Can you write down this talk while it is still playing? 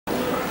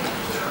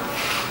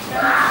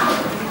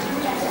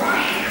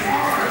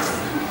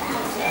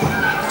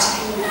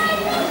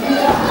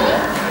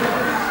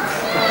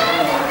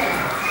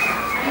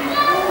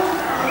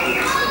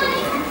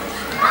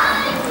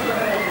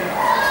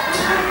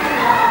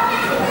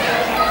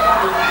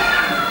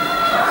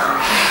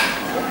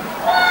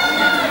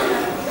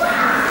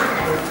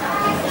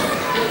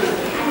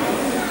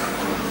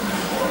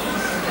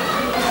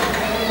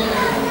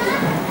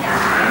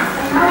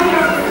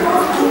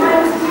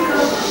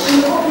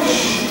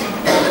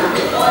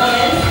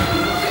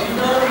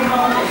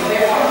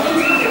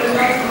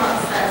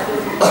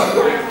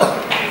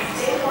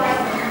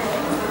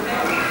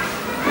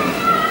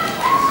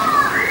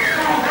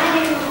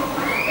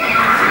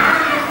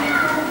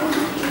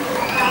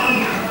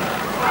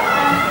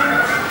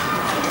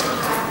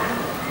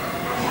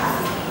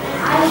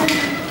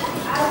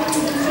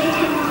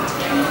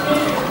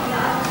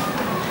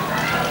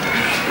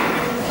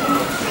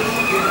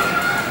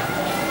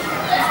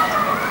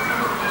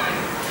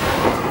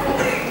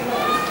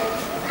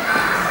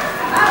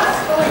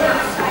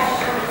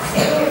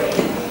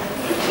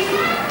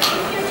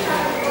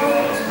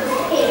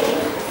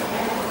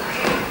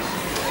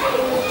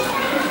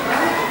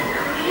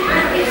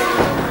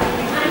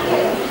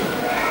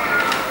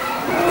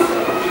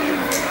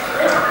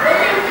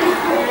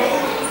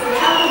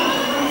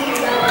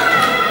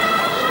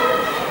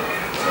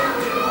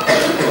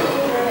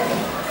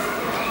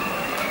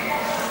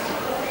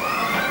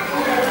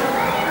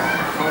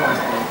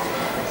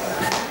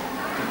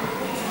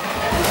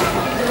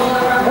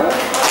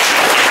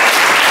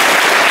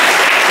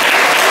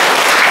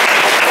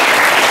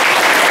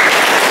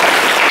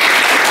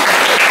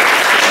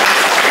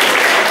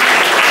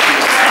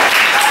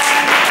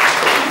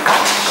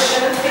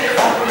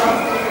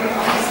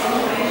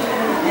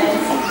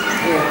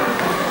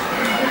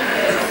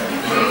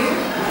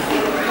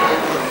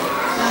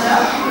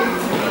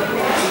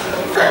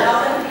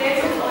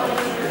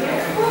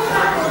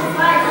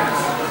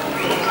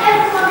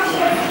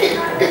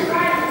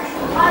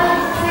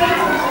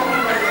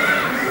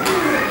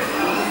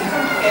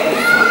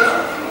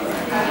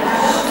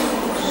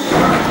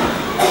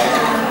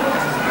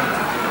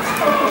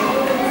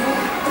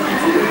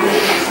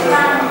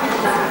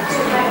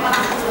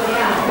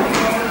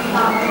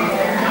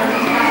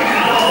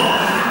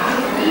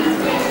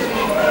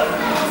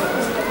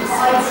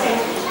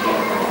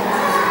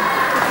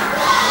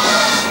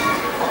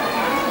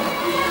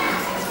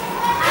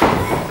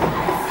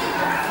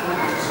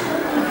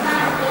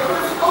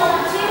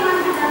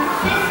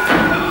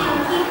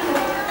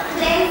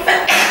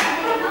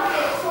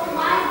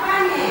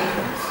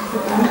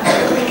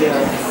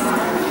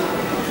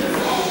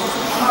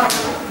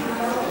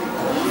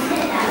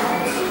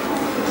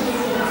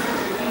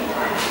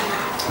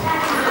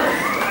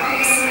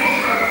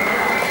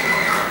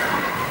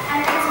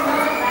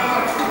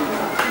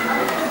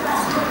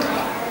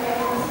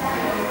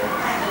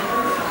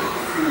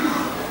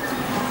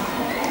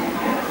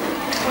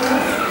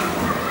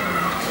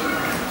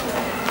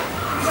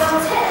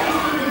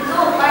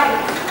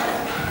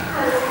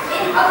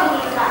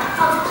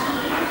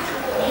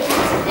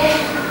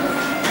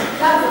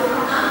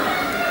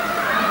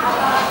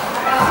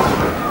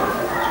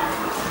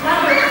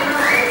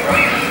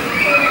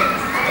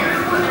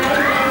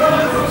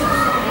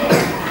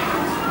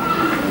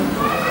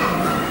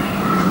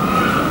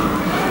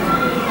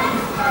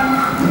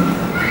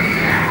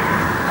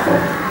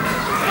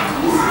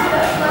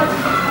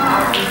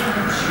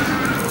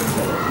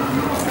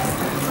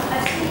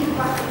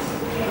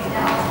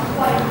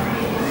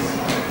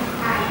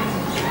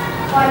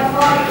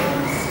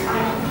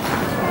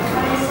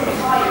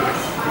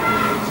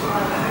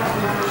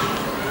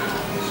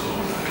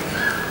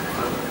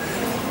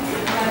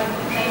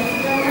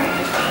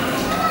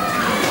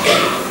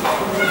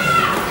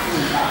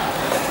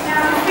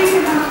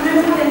can have no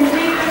more than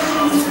 3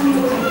 questions from the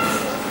audience.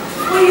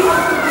 Before you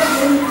ask the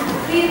question,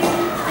 please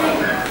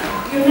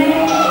state your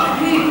name and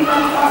who you would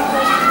like to ask the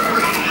question to.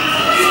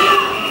 Please ask the question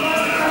and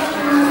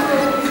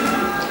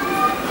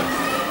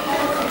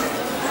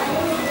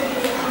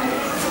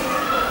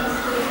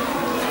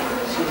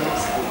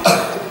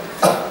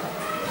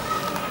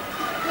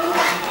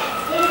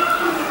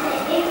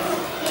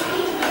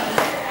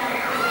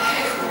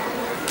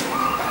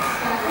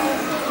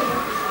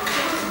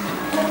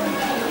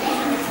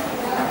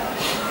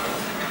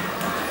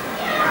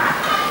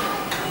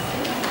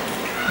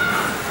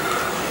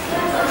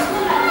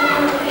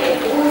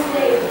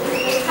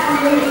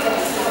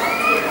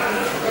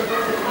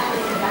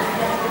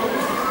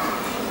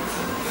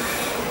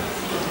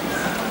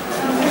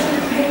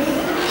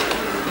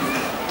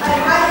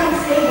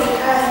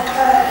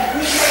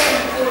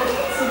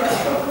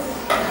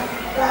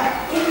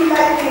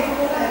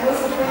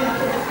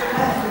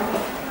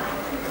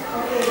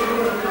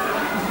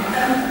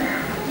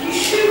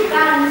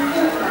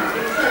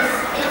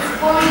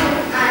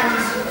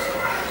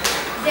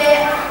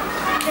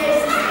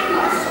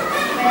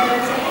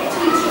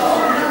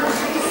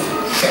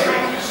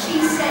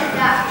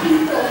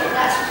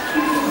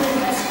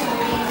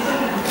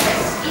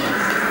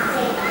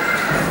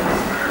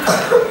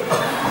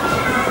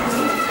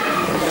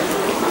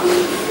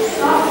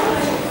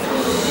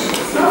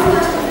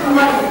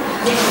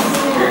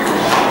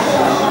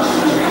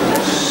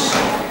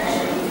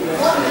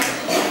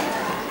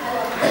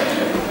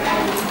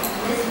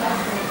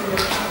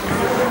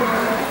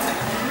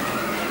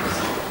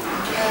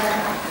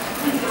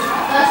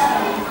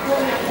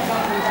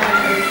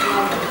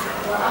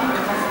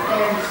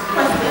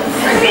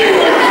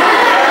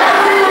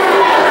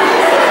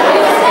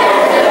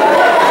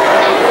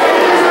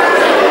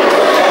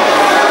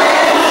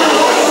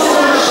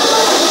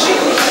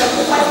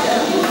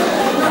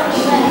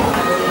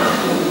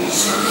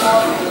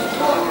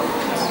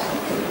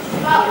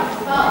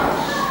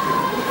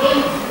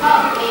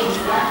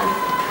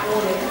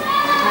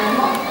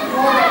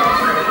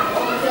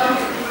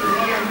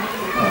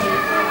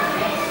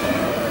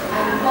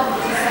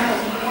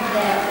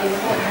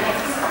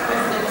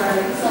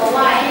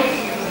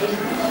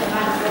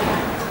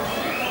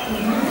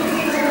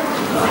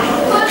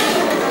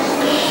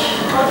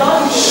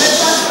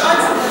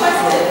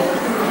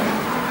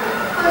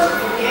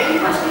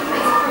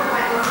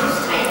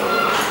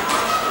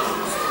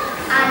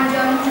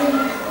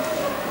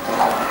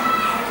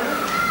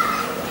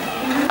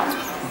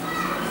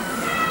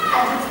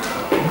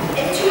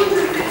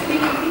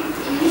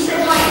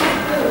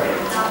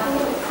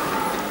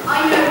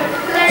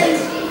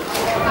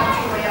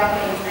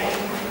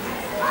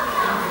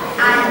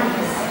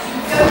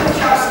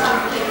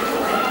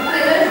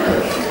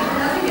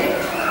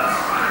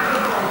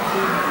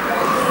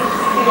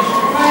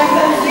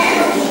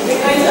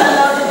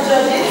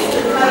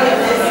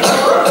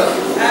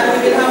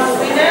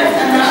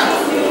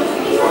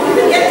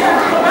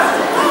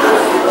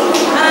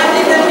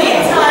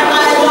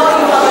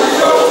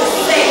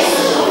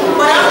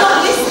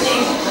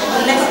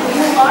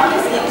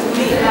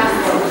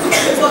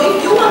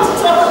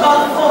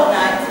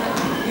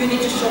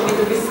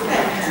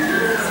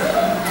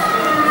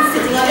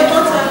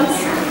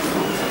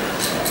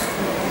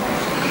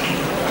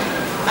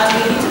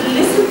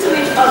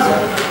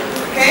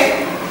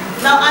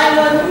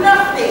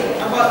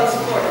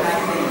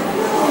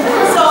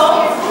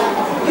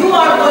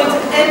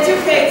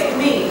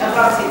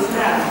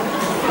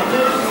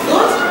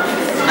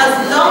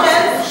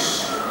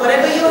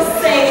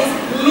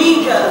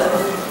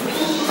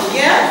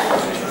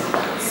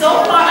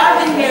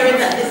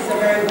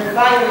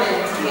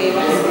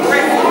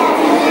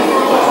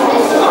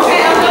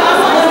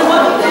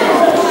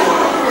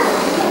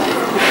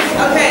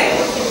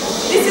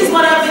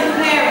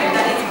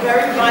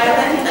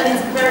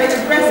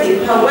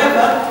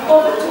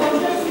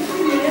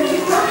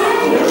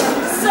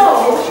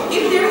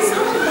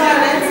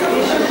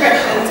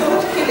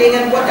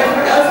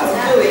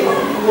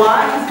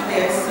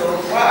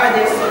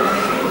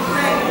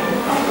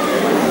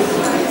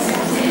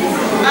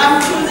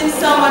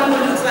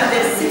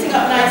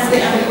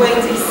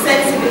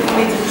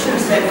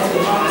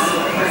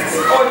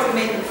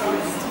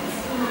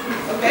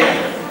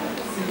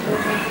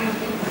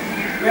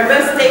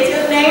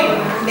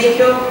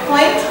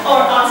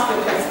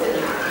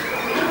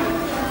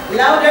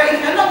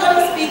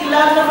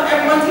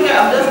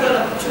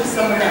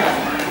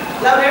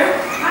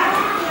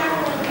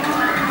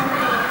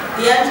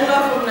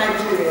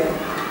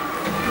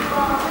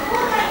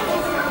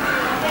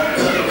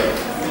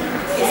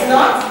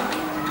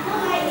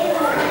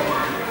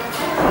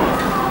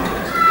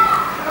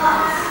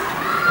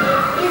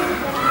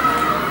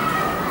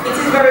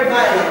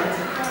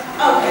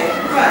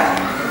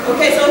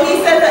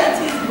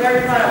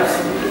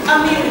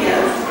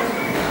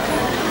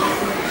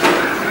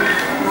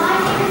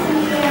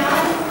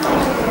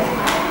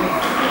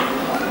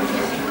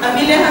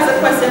Amelia has a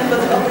question for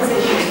the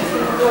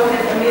opposition. Go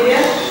ahead,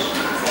 Amelia.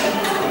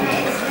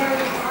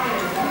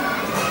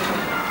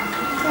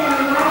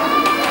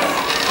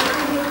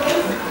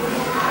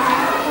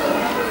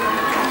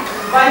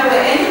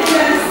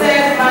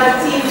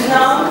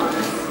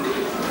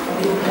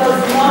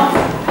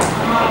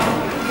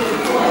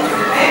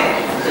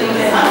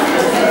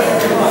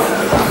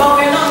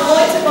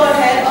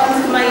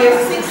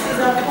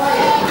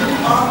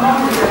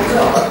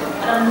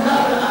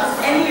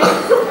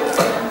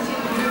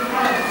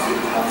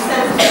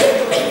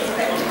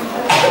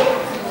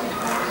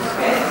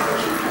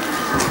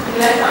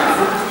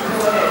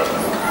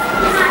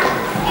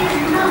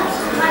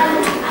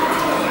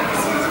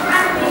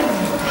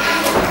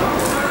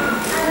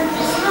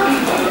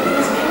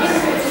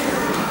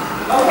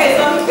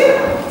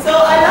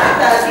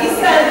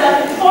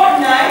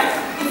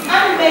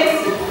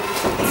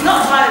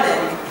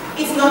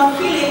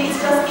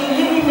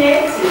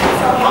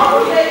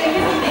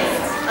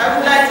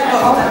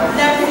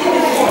 Never seen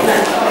this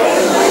fortnight.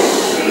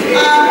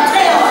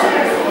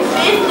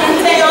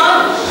 Tayon,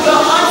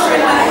 you're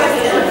answering my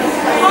question.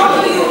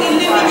 How do you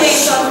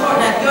eliminate a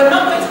fortnight? You're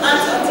not going to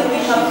answer until we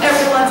have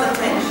everyone's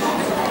attention.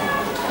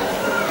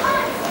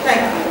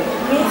 Thank you.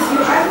 Means you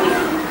either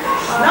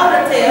Now the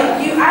tail.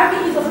 you either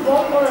use a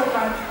bomb or a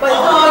gun. But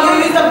you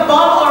use a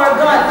bomb or a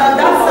gun. Now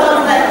that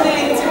sounds like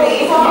killing to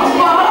me.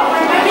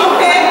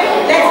 Okay,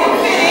 let him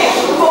finish.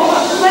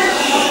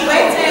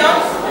 Wait, Tayon.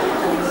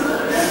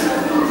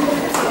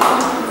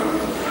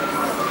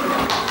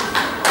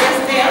 Yes,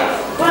 Tayon.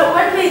 But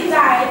when they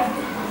died,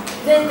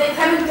 then they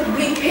turn into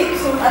big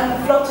pixels and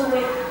float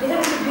away. They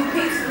turn into big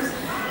pixels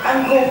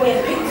and go away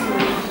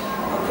pixels.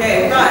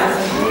 Okay, right.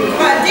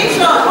 Right,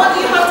 Dikshawn, what do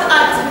you have to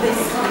add to this?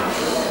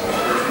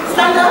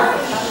 Stand up.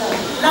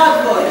 Loud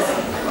voice.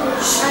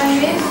 And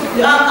this?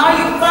 Are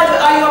you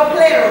a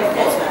player of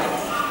Fortnite?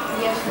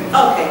 Yes.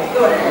 Okay,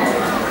 go ahead.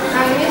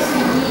 And this,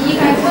 you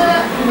can put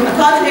I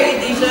can't hear you,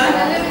 Dikshawn.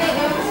 eliminate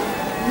them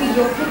with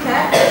your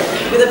pickaxe.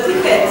 With a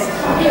pickaxe.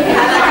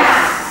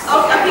 Pickaxe.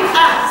 Okay, a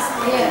pickaxe.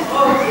 Yes.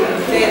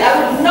 Okay, I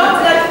would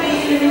not let me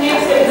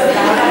eliminate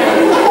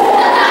it.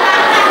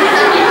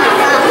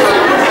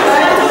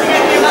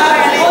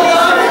 Hold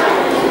on.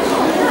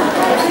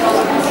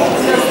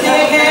 Stay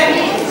again.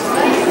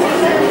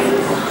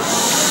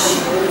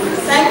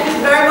 Thank you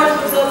very much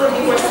for those of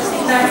you who are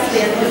sitting nicely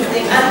and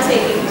listening and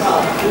taking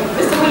part.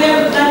 Mr. William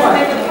would like to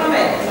make a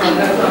comment.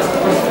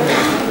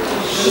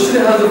 This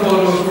has a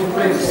ball of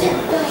place.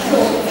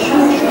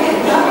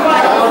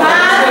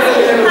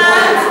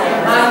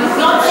 Hands,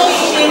 not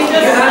speaking,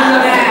 just You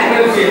have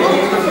hands. to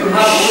because you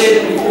have played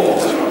before.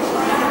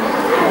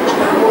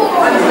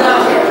 And now,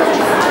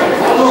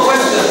 one more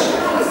question.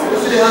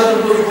 This has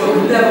a ball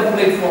of never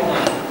played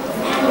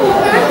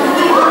Fortnite.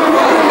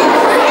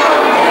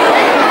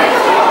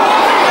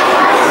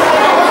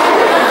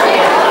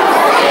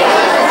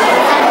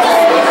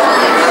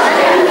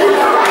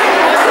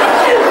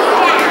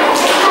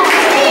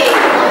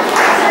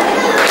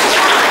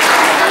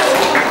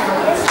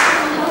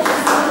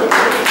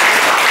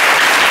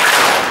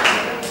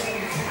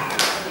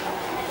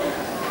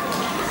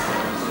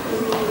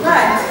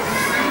 Right.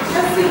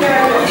 Let's see where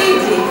I go.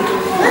 Easy.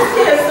 Let's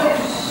hear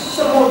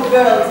some more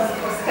girls'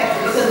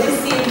 perspective because this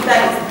seems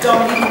like it's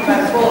dominated by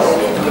boys.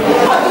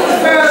 What do the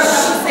girls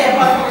have to say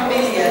about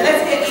Amelia?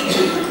 Let's get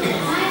easy.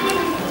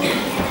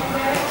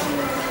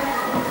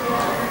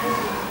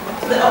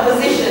 The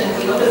opposition.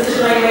 The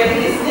opposition, are you ready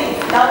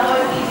listening? Loud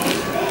voice, easy.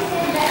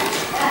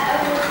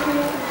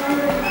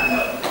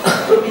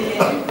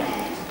 Amelia.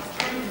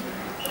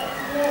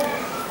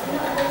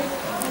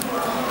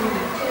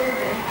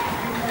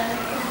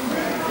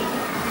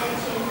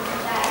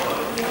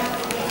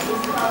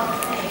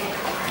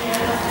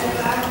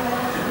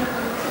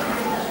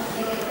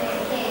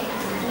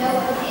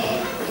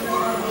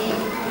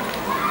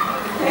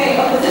 Okay,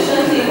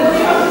 opposition team, what do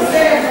you have to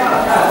say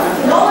about that?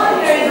 No one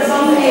here is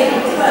above the age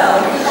of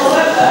 12.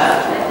 However,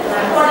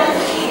 according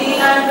to Edie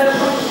and the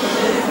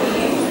competition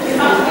team, you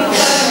have to be 12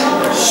 and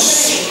not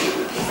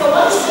 13. So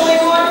what's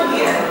going on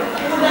here?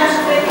 Who would like to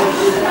take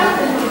who's the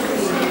captain of the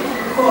team?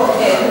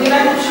 Okay, would you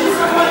like to choose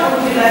someone or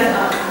would you like to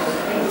ask?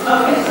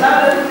 Okay,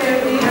 loud and clear,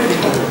 please.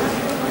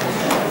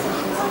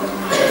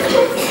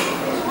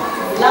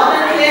 Loud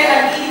and clear,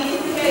 and Edie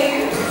needs to hear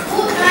you.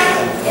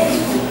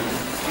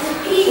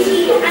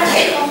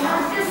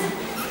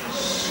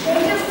 They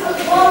just put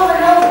over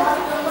and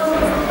over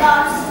the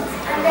dots,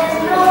 and there's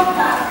no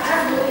back.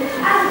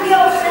 As we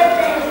all said,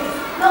 there's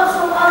lots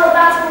of other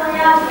battle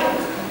royale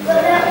games,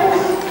 but they're all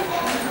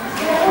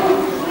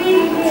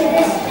really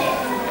realistic,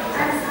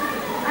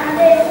 and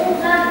they're all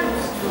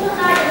values.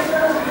 Fortnite is the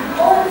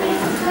only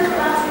good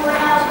battle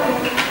royale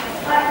game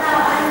right now,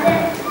 and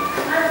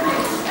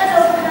instead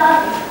of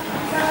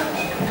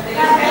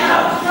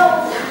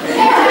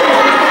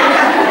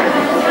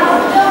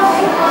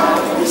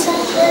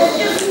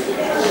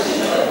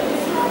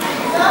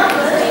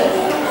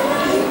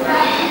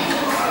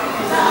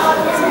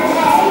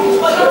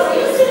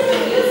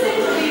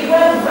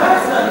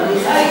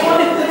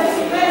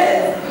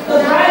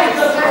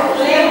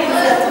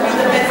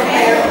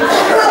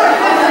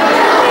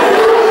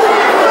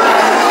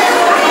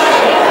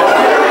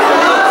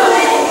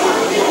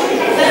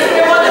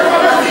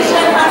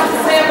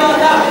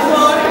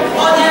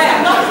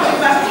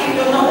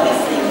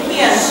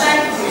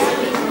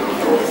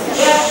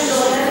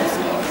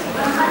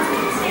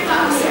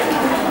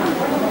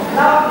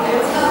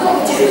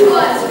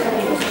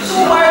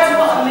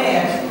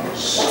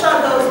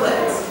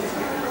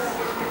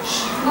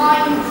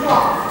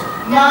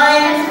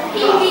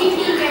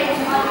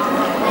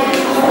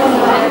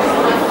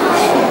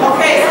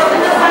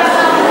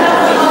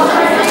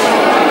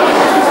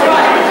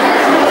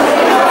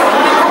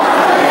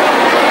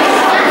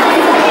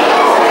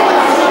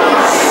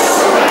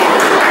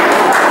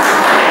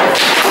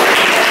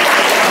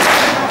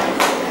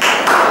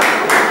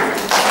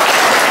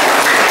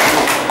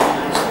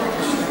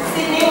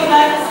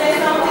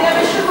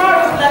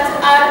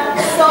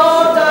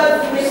So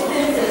does Miss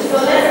Tinson. So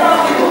let's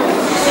start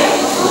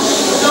with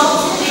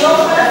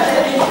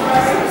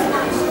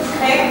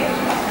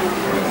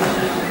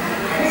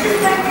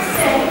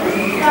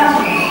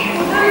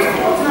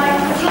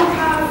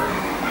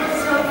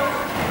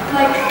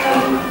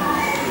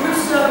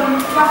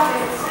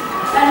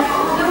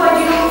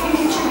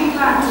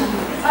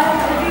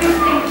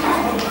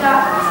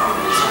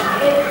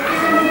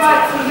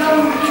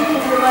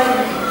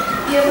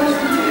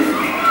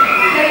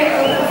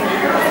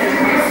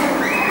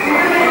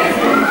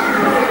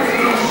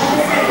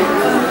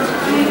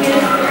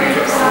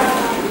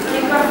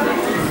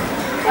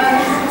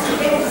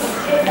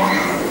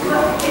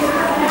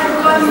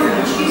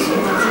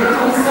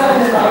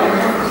Okay,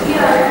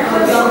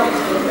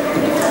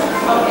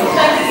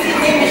 thank you,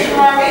 Sydney, Ms.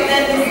 Murray.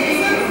 Then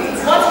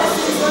once Ms.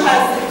 Simpson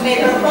has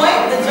made her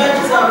point, the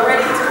judges are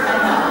ready to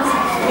announce.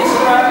 Ms.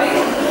 Murray?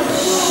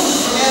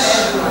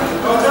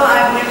 Although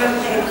I've never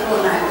played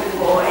Fortnite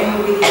before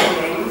in video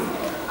games,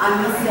 I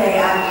must say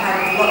I've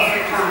had lots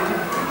of fun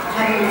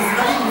having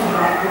discussions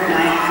about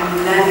Fortnite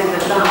and learning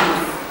the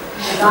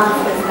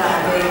dances that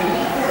are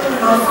being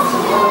posted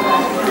to all of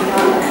us.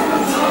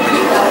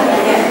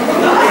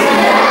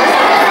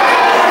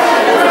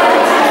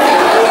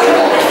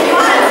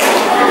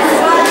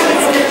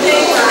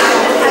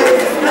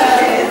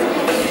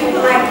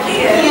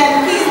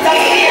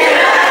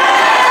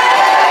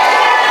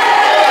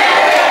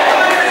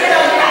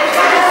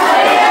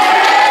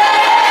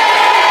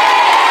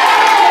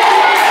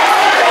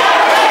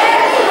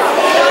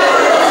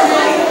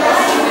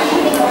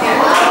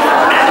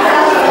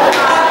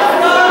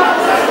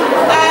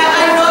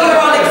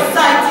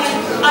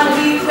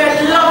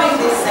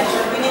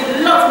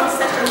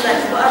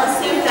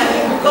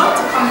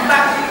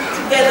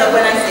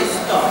 When I say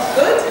stop.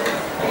 Good?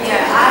 Yeah,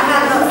 I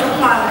had lots of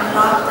fun and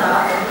laughter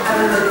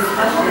having the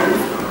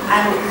discussions,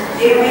 and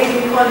it made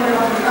me fall in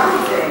love with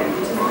dancing,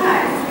 which is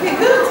nice. Okay,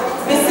 good.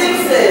 Ms.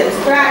 Simpson.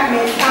 Right,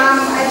 Miss.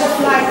 I just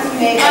like to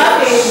make a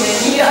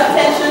statement Your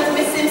attention to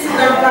Ms. Simpson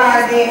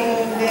regarding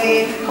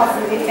the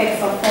positive effects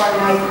of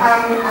Fortnite.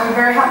 I'm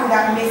very happy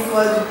that Miss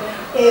was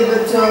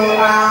able to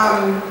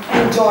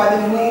enjoy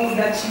the moves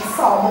that she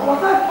saw. But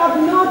what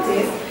I've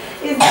noticed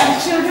is that the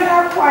children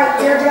are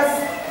they're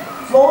just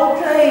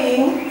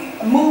role-playing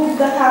moves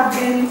that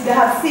they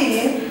have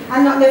seen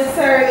and not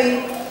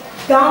necessarily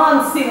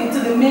dancing to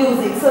the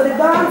music. So the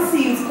dance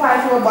seems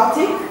quite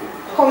robotic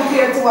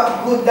compared to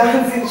what good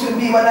dancing should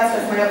be, but that's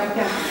just my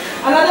opinion.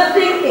 Another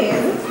thing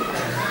is,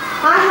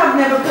 I have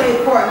never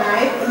played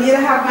Fortnite, neither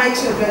have my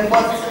children,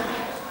 but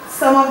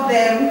some of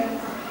them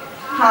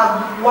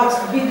have watched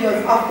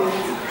videos of it.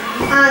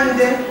 And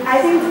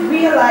I didn't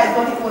realize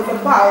what it was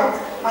about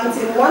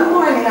until one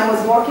morning I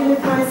was walking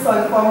with my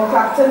son from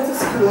Clapton to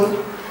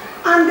school,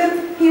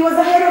 and he was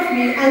ahead of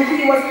me and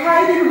he was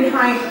hiding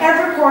behind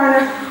every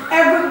corner,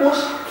 every bush,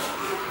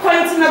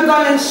 pointing a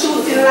gun and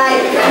shooting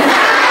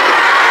like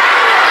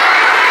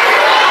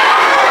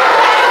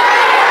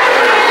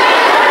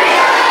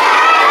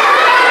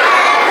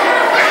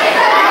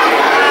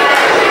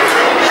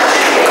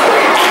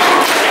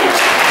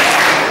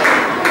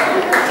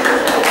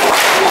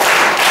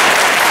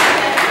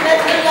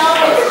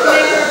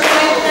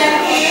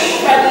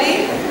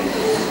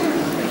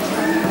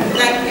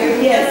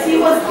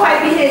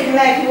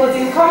like he was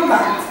in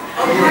combat.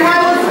 And I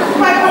was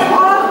quite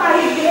appalled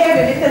by his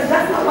behavior because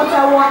that's not what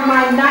I want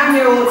my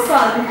 9-year-old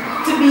son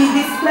to be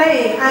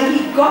displaying. And he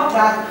got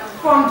that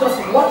from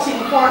just watching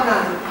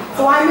Fortnite.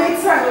 So I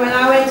made certain when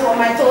I went home,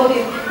 I told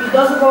him he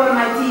doesn't go on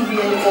my TV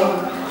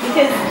anymore.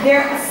 Because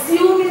they're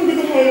assuming the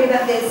behavior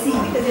that they see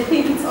because they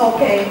think it's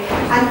okay.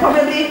 And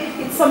probably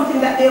it's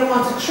something that they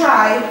want to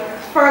try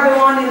further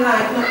on in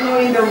life, not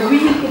knowing the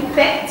real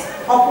effect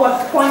of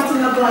what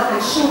pointing a gun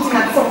and shooting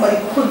at somebody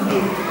could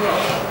be.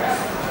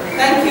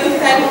 Thank you,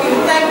 thank you,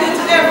 thank you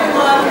to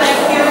everyone, thank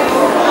you.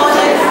 On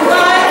the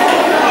slide,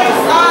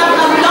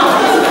 I'm not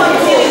going to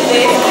continue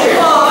this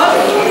because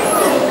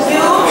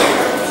you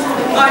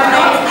are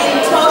not in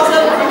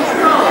total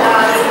control.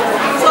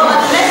 So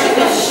unless you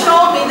can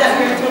show me that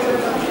you're in total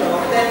control,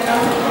 then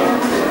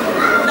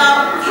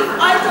now if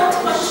I don't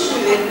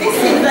continue it, this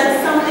seems like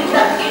something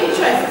that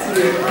interests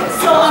you.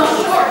 So I'm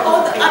sure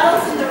all the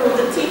adults in the room,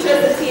 the teachers,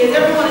 the TAs,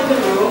 everyone in the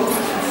room,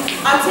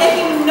 are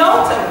taking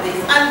note of this,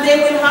 and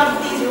they will have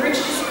these rich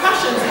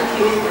discussions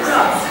with you in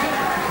class.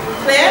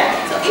 Clear?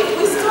 So if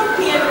we stop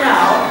here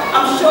now,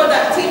 I'm sure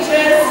that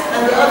teachers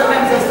and the other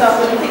members of staff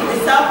will pick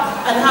this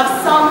up and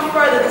have some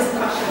further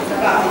discussions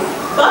about it.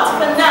 But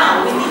for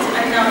now, we need